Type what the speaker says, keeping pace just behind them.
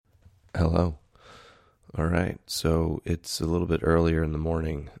Hello. All right. So it's a little bit earlier in the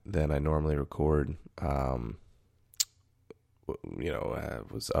morning than I normally record. I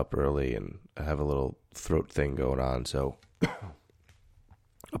was up early and I have a little throat thing going on. So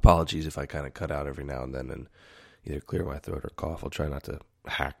apologies if I kind of cut out every now and then and either clear my throat or cough. I'll try not to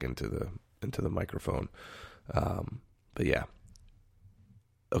hack into the microphone. But yeah.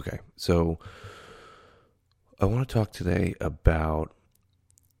 Okay. So I want to talk today about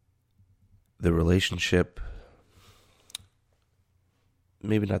the relationship,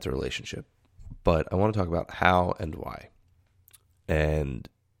 maybe not the relationship, but I want to talk about how and why. And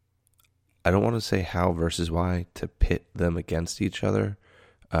I don't want to say how versus why to pit them against each other,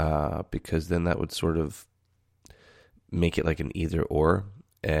 because then that would sort of make it like an either or.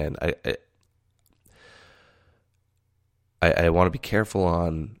 And I want to be careful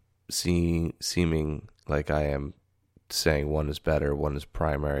on seeming like I am saying one is better, one is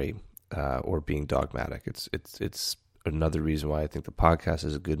primary, or being dogmatic. It's another reason why I think the podcast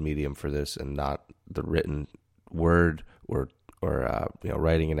is a good medium for this, and not the written word or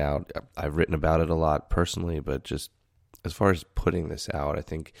writing it out. I've written about it a lot personally, but just as far as putting this out, I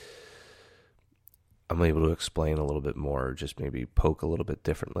think I'm able to explain a little bit more, just maybe poke a little bit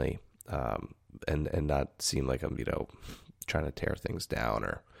differently, and not seem like I'm trying to tear things down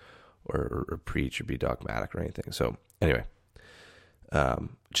or preach or be dogmatic or anything. So anyway.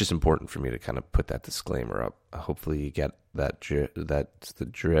 It's just important for me to kind of put that disclaimer up. Hopefully you get that's the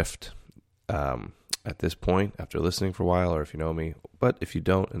drift at this point after listening for a while, or if you know me. But if you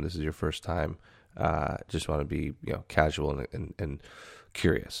don't, and this is your first time, just want to be casual and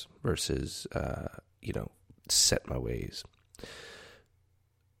curious versus set my ways.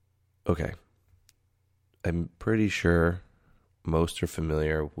 Okay, I'm pretty sure most are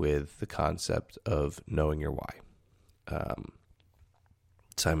familiar with the concept of knowing your why.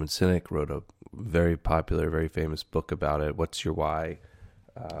 Simon Sinek wrote a very popular, very famous book about it. What's Your Why?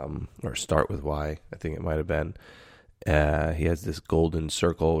 Or Start With Why, I think it might have been. He has this golden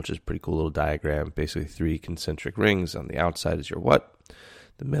circle, which is a pretty cool little diagram. Basically 3 concentric rings. On the outside is your what.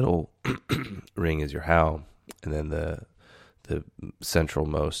 The middle ring is your how. And then the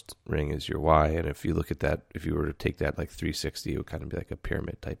centralmost ring is your why. And if you look at that, if you were to take that like 360, it would kind of be like a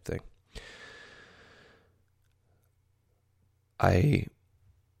pyramid type thing.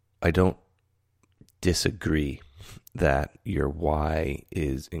 I don't disagree that your why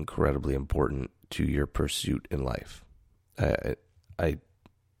is incredibly important to your pursuit in life. I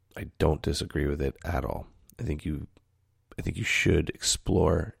don't disagree with it at all. I think you should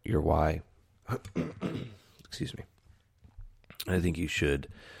explore your why. Excuse me. I think you should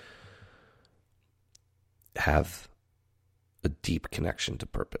have a deep connection to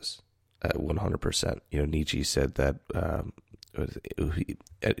purpose. 100%. Nietzsche said that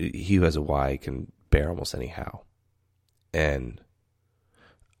he who has a why can bear almost any how. And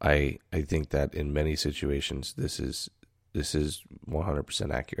I think that in many situations this is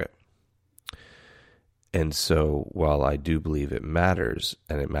 100% accurate. And so while I do believe it matters,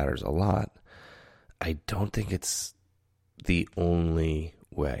 and it matters a lot, I don't think it's the only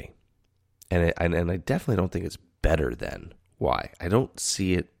way. And I definitely don't think it's better than why. I don't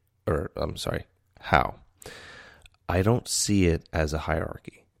see it, how. I don't see it as a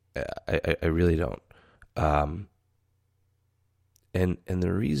hierarchy. I really don't. And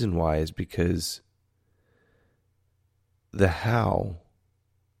the reason why is because the how,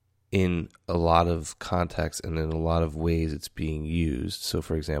 in a lot of contexts and in a lot of ways it's being used. So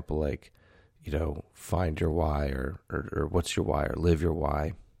for example, like, find your why or what's your why or live your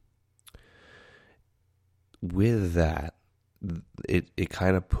why. With that, it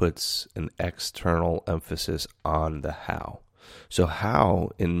kind of puts an external emphasis on the how. So how,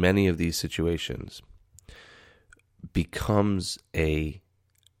 in many of these situations, becomes a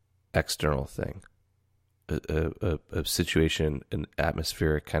external thing, a situation, an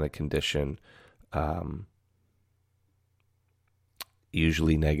atmospheric kind of condition,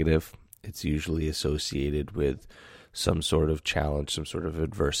 usually negative. It's usually associated with some sort of challenge, some sort of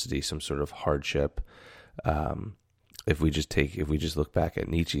adversity, some sort of hardship. If we just look back at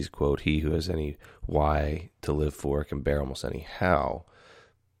Nietzsche's quote, he who has any why to live for can bear almost any how,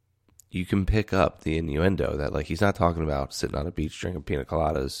 you can pick up the innuendo that, like, he's not talking about sitting on a beach drinking pina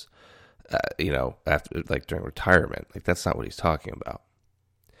coladas, after, like, during retirement. Like, that's not what he's talking about.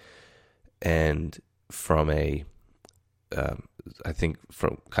 And from I think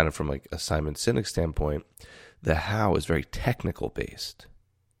from like a Simon Sinek standpoint, the how is very technical based.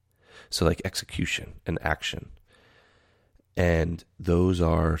 So like execution and action. And those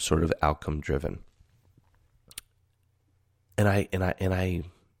are sort of outcome driven. And I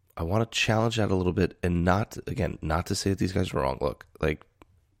I want to challenge that a little bit, and not to say that these guys are wrong. Look, like,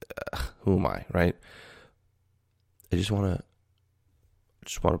 who am I, right? I just want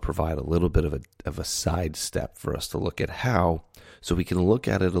to provide a little bit of a sidestep for us to look at how, so we can look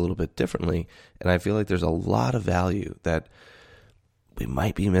at it a little bit differently. And I feel like there's a lot of value that we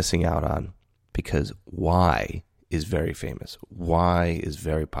might be missing out on, because why is very famous. Why is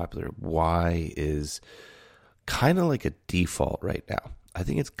very popular. Why is kind of like a default right now. I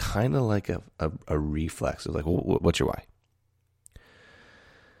think it's kind of like a reflex of like, what's your why?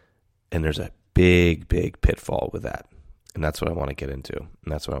 And there's a big, big pitfall with that. And that's what I want to get into. And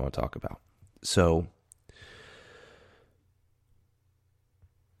that's what I want to talk about. So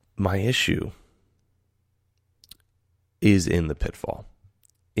my issue is in the pitfall,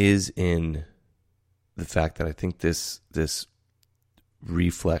 is in the fact that I think this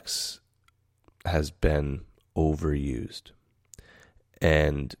reflex has been overused.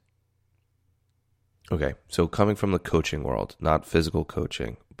 And okay, so coming from the coaching world, not physical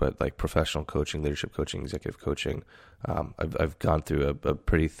coaching, but like professional coaching, leadership coaching, executive coaching, I've gone through a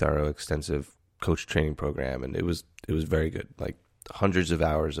pretty thorough, extensive coach training program, and it was very good. Like hundreds of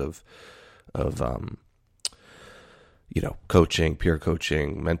hours of coaching, peer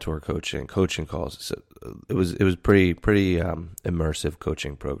coaching, mentor coaching, coaching calls. So it was pretty immersive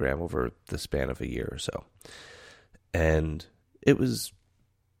coaching program over the span of a year or so, and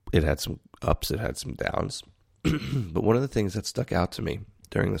it had some ups, it had some downs. But one of the things that stuck out to me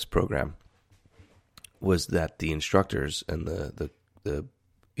during this program was that the instructors and the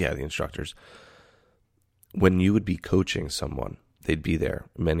instructors, when you would be coaching someone, they'd be there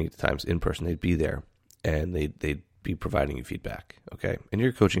many times in person. They'd be there and they'd be providing you feedback. Okay. And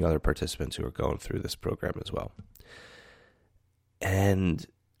you're coaching other participants who are going through this program as well. And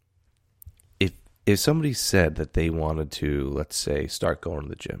if somebody said that they wanted to, let's say, start going to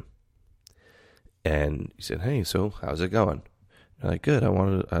the gym, and you said, "Hey, so how's it going?" You're like, "Good. I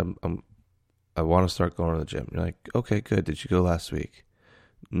want to start going to the gym." You're like, "Okay, good. Did you go last week?"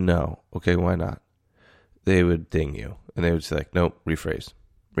 "No." "Okay, why not?" They would ding you, and they would say, like, "Nope, rephrase.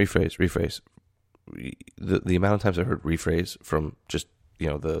 The amount of times I heard rephrase from just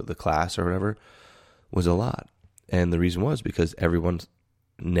the class or whatever was a lot, and the reason was because everyone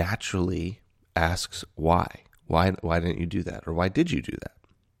naturally asks why didn't you do that, or why did you do that?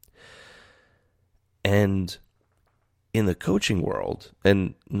 And in the coaching world,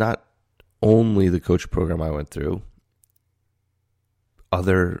 and not only the coach program I went through,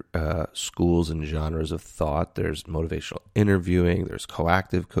 other schools and genres of thought, there's motivational interviewing, there's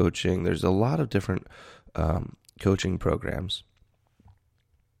coactive coaching, there's a lot of different coaching programs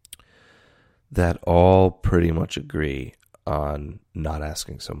that all pretty much agree on not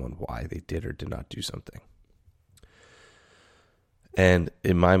asking someone why they did or did not do something. And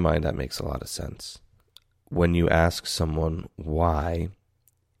in my mind, that makes a lot of sense. When you ask someone why,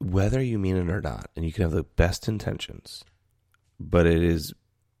 whether you mean it or not, and you can have the best intentions, but it is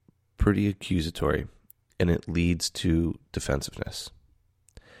pretty accusatory and it leads to defensiveness.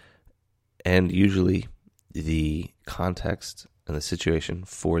 And usually the context and the situation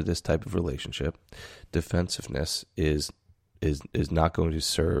for this type of relationship, defensiveness is not going to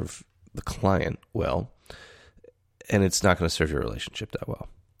serve the client well, and it's not going to serve your relationship that well.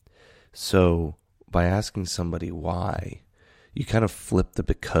 So by asking somebody why, you kind of flip the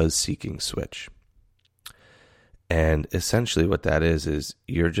because seeking switch. And essentially what that is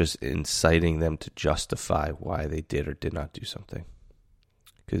you're just inciting them to justify why they did or did not do something.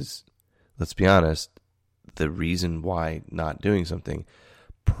 Because let's be honest, the reason why not doing something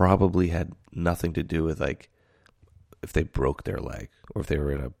probably had nothing to do with like if they broke their leg or if they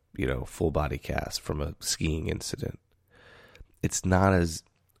were in a full body cast from a skiing incident. It's not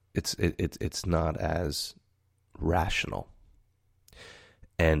as rational.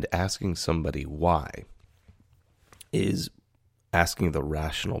 And asking somebody why is asking the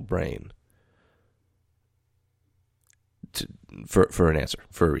rational brain for an answer,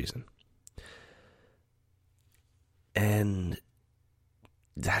 for a reason. And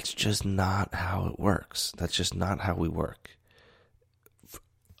that's just not how it works. That's just not how we work.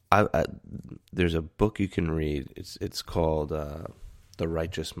 There's a book you can read. It's called The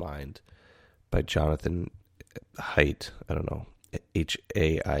Righteous Mind by Jonathan Haidt. I don't know,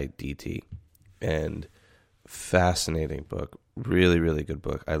 Haidt. And fascinating book. Really, really good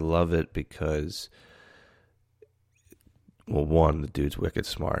book. I love it because, well, one, the dude's wicked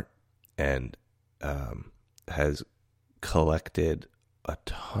smart and has collected a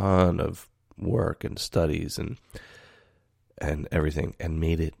ton of work and studies and everything and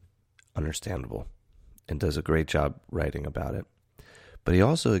made it understandable and does a great job writing about it. But he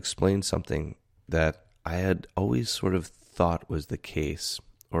also explained something that I had always sort of thought was the case,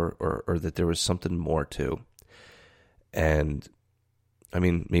 or that there was something more to. And I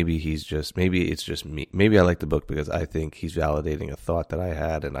mean, maybe it's just me. Maybe I like the book because I think he's validating a thought that I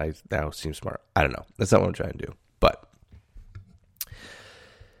had, and I now seem smart. I don't know. That's not what I'm trying to do. But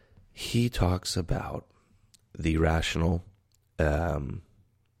he talks about the rational. I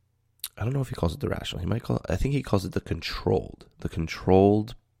don't know if he calls it the rational. I think he calls it the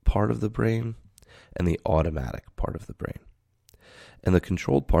controlled part of the brain, and the automatic part of the brain. And the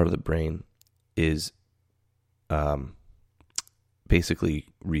controlled part of the brain is basically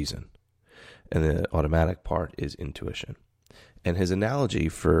reason, and the automatic part is intuition. And his analogy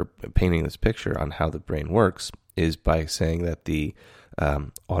for painting this picture on how the brain works is by saying that the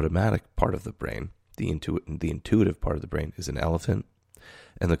automatic part of the brain, the intuitive part of the brain, is an elephant,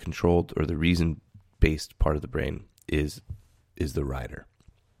 and the controlled or the reason-based part of the brain is the rider.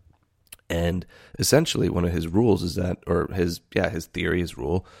 And essentially, one of his rules is that, or his theory, his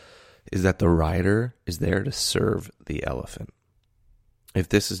rule, is that the rider is there to serve the elephant. If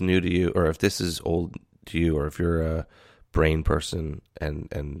this is new to you, or if this is old to you, or if you're a brain person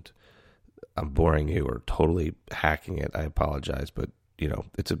and I'm boring you or totally hacking it, I apologize. But,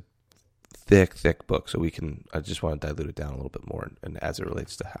 it's a thick book, so I just want to dilute it down a little bit more, and as it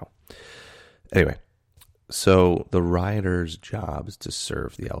relates to how. Anyway, so the rider's job is to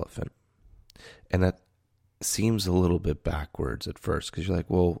serve the elephant. And that seems a little bit backwards at first, because you're like,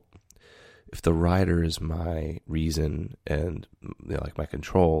 well, if the rider is my reason and like my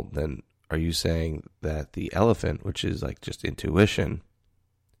control, then are you saying that the elephant, which is like just intuition,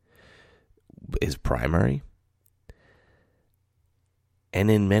 is primary? And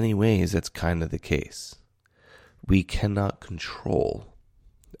in many ways, that's kind of the case. We cannot control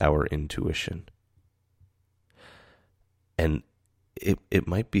our intuition. And it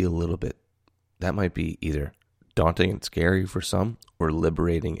might be that might be either daunting and scary for some, or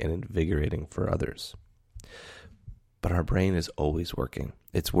liberating and invigorating for others. But our brain is always working.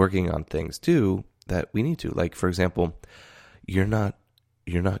 It's working on things too that we need to. Like, for example, you're not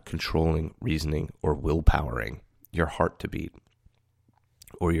controlling, reasoning, or willpowering your heart to beat,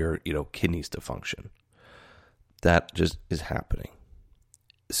 or your kidneys to function. That just is happening.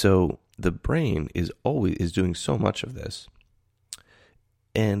 So the brain is doing so much of this,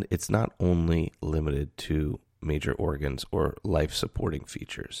 and it's not only limited to major organs or life supporting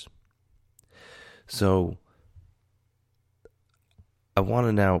features. So I want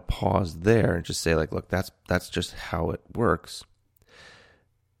to now pause there and just say, like, look, that's just how it works.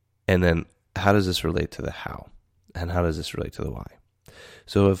 And then how does this relate to the how? And how does this relate to the why?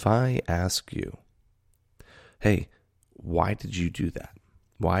 So if I ask you, hey, why did you do that?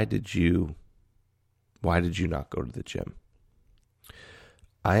 Why did you not go to the gym?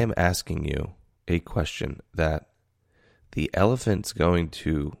 I am asking you a question that the elephant's going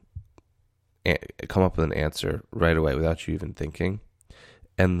to come up with an answer right away without you even thinking.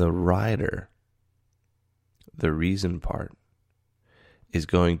 And the rider, the reason part, is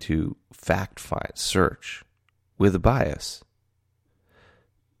going to search with a bias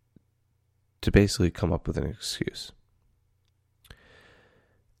to basically come up with an excuse.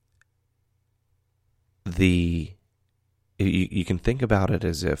 You can think about it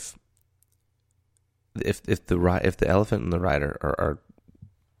as if the elephant and the rider are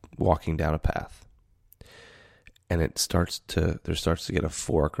walking down a path, and there starts to get a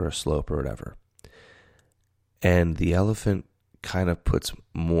fork or a slope or whatever, and the elephant kind of puts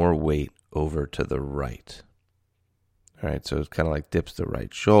more weight over to the right. All right, so it kind of like dips the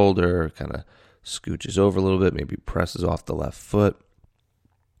right shoulder, kind of scooches over a little bit, maybe presses off the left foot.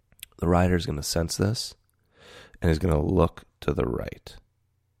 The rider is going to sense this and is going to look to the right,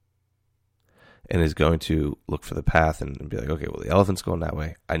 and is going to look for the path and be like, okay, well, the elephant's going that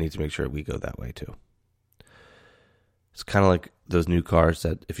way. I need to make sure we go that way too. It's kind of like those new cars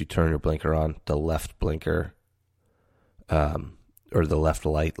that if you turn your blinker on, the left blinker or the left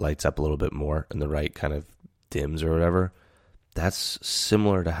light lights up a little bit more and the right kind of dims or whatever. That's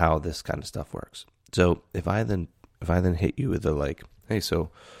similar to how this kind of stuff works. So if I then hit you with the like, hey,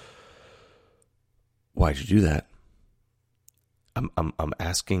 so why'd you do that? I'm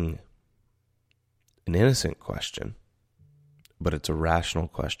asking an innocent question, but it's a rational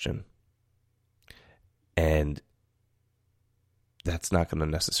question, and that's not going to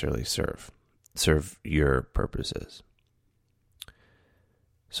necessarily serve your purposes.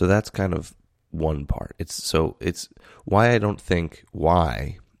 So that's kind of one part. It's why I don't think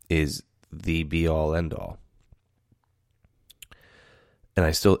why is the be all end all. And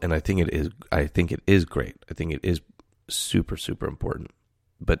I think it is great. I think it is super, super important.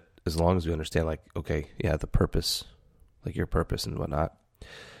 But as long as we understand, like, okay, yeah, the purpose, like your purpose and whatnot.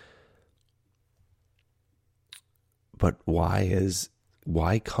 But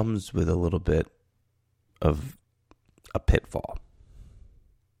why comes with a little bit of a pitfall.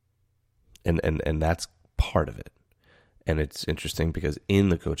 And that's part of it. And it's interesting because in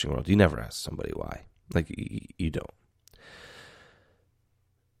the coaching world, you never ask somebody why. Like, you don't.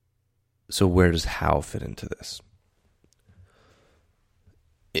 So where does how fit into this?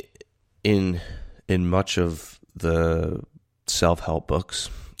 In much of the self-help books,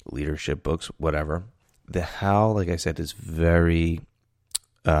 leadership books, whatever, the how, like I said, is very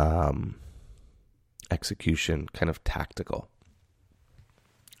execution, kind of tactical.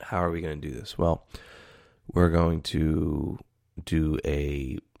 How are we going to do this? Well, we're going to do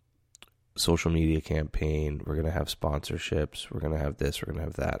a social media campaign. We're going to have sponsorships. We're going to have this. We're going to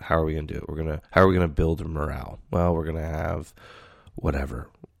have that. How are we going to do it? How are we going to build morale? Well, we're going to have whatever,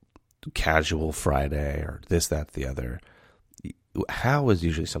 casual Friday or this, that, the other. How is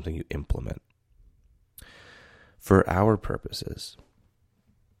usually something you implement. For our purposes,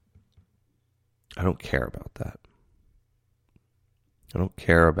 I don't care about that. I don't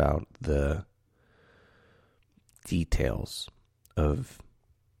care about the details of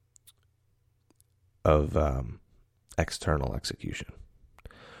external execution.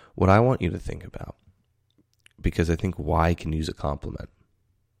 What I want you to think about, because I think why can use a compliment,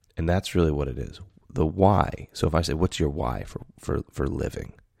 and that's really what it is. The why. So if I say, what's your why for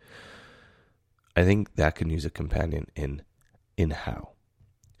living? I think that can use a companion in how.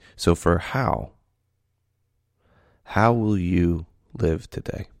 So for how will you live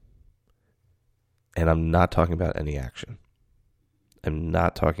today? And I'm not talking about any action. I'm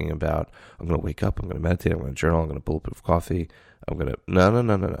not talking about, I'm going to wake up, I'm going to meditate, I'm going to journal, I'm going to bulletproof coffee,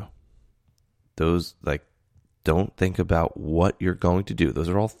 no. Those, like, don't think about what you're going to do. Those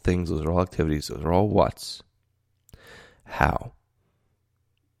are all things, those are all activities, those are all what's. How?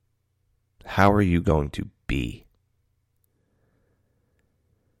 How are you going to be?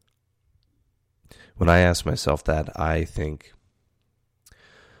 When I ask myself that, I think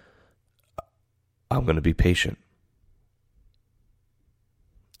I'm going to be patient.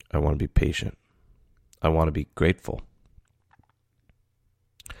 I want to be patient. I want to be grateful.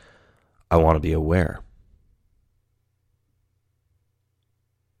 I want to be aware.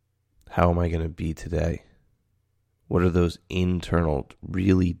 How am I going to be today? What are those internal,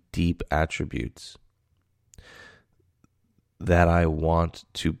 really deep attributes that I want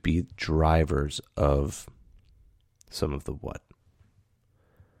to be drivers of some of the what?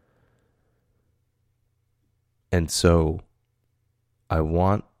 And so I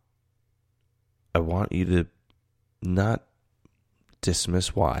want you to not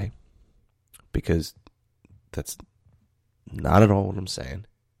dismiss why, because that's not at all what I'm saying.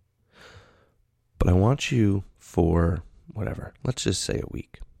 But I want you, for whatever, let's just say a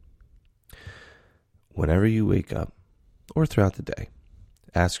week, whenever you wake up or throughout the day,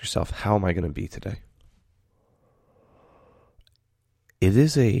 ask yourself, how am I going to be today? It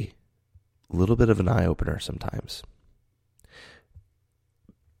is a little bit of an eye-opener sometimes.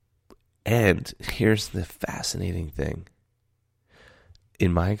 And here's the fascinating thing.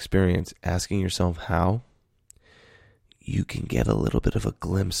 In my experience, asking yourself how, you can get a little bit of a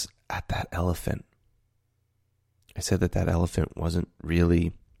glimpse at that elephant. I said that elephant wasn't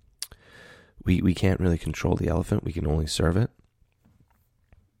really, we can't really control the elephant. We can only serve it.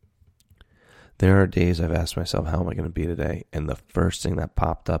 There are days I've asked myself, how am I going to be today? And the first thing that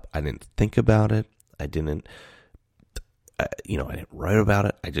popped up, I didn't think about it. I didn't write about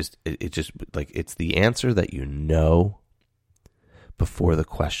it. It just, like, it's the answer that you know before the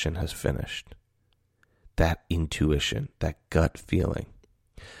question has finished. That intuition, that gut feeling.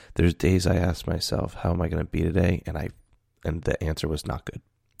 There's days I ask myself, how am I going to be today? And the answer was not good.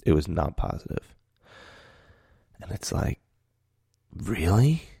 It was not positive. And it's like,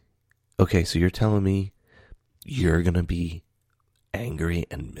 really? Okay, so you're telling me you're going to be angry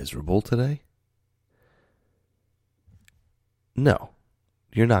and miserable today? No,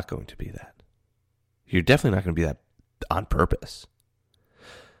 you're not going to be that. You're definitely not going to be that on purpose.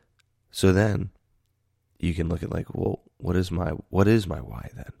 So then you can look at, like, well, what is my why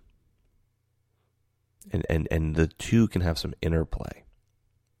then? And the two can have some interplay.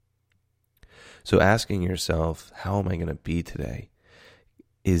 So asking yourself, how am I going to be today,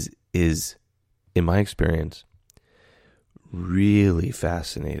 is in my experience really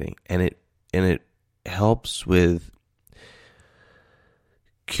fascinating, and it helps with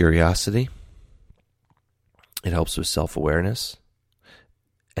curiosity. It helps with self-awareness,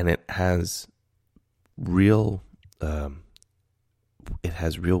 and it has real it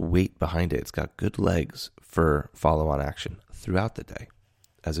has real weight behind it. It's got good legs for follow-on action throughout the day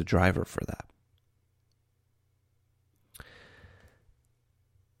as a driver for that.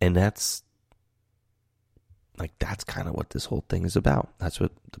 And that's kind of what this whole thing is about. That's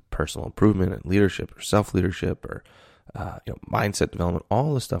what the personal improvement and leadership or self-leadership or mindset development,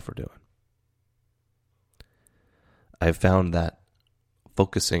 all the stuff we're doing. I've found that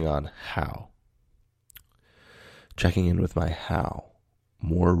focusing on how, checking in with my how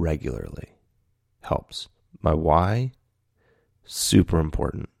more regularly helps. My why, super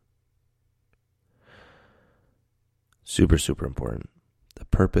important. Super, super important. The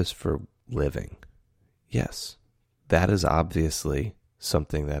purpose for living. Yes, that is obviously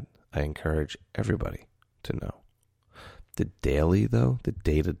something that I encourage everybody to know. The daily, though, the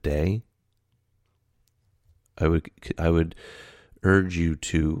day-to-day, I would urge you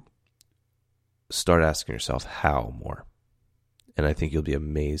to start asking yourself how more. And I think you'll be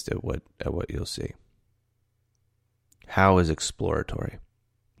amazed at what you'll see. How is exploratory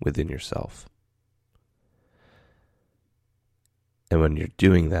within yourself. And when you're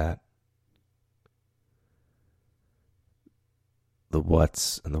doing that, the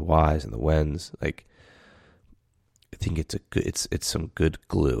whats and the whys and the whens, I think it's some good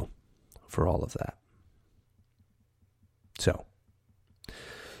glue for all of that. So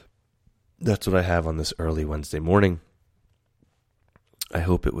that's what I have on this early Wednesday morning. I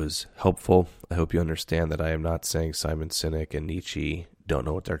hope it was helpful. I hope you understand that I am not saying Simon Sinek and Nietzsche don't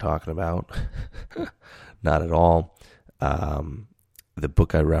know what they're talking about. Not at all. The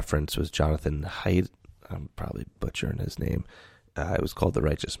book I referenced was Jonathan Haidt. I'm probably butchering his name. It was called The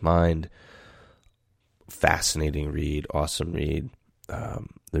Righteous Mind. Fascinating read, awesome read.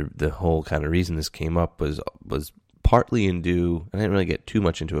 The whole kind of reason this came up was partly in due, I didn't really get too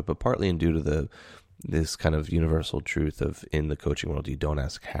much into it, but partly in due to this kind of universal truth of, in the coaching world, you don't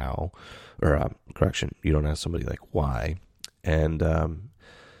ask how, or you don't ask somebody like why. And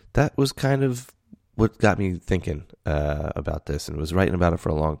that was kind of what got me thinking about this, and was writing about it for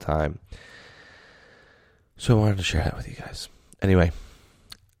a long time. So I wanted to share that with you guys. Anyway,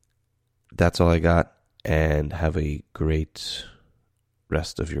 that's all I got, and have a great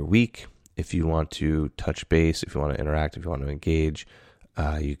rest of your week. If you want to touch base, if you want to interact, if you want to engage,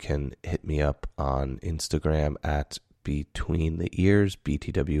 you can hit me up on Instagram at Between the Ears,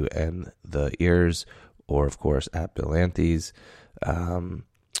 BTWN the Ears, or of course at Bill Anthes,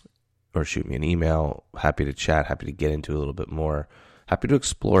 or shoot me an email. Happy to chat, happy to get into a little bit more, happy to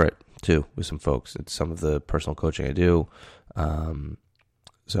explore it too with some folks. It's some of the personal coaching I do.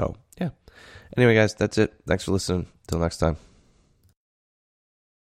 So yeah. Anyway, guys, that's it. Thanks for listening. Till next time.